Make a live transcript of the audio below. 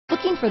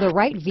Looking for the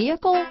right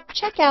vehicle?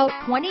 Check out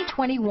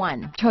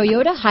 2021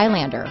 Toyota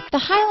Highlander. The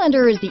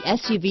Highlander is the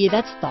SUV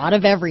that's thought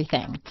of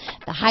everything.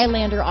 The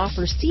Highlander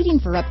offers seating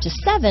for up to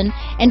 7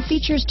 and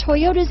features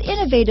Toyota's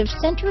innovative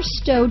center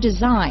stow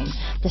design.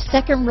 The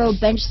second row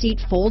bench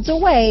seat folds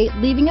away,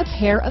 leaving a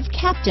pair of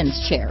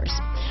captain's chairs.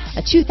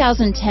 A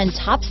 2010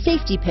 top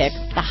safety pick,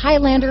 the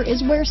Highlander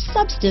is where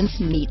substance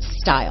meets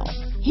style.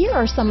 Here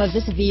are some of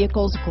this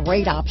vehicle's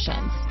great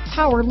options: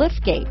 power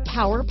liftgate,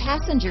 power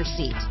passenger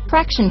seat,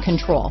 traction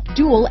control,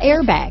 dual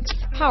airbags,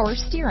 power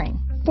steering,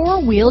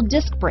 4-wheel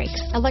disc brakes,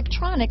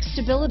 electronic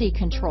stability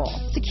control,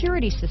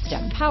 security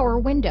system, power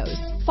windows,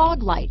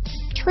 fog lights,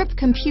 trip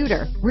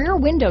computer, rear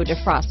window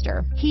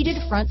defroster, heated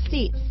front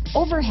seats,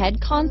 overhead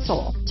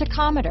console,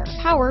 tachometer,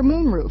 power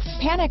moonroof,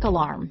 panic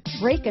alarm,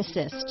 brake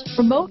assist,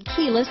 remote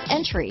keyless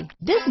entry.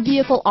 This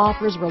vehicle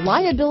offers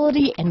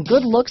reliability and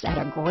good looks at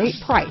a great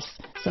price.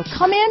 So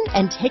come in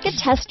and take a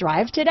test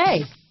drive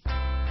today.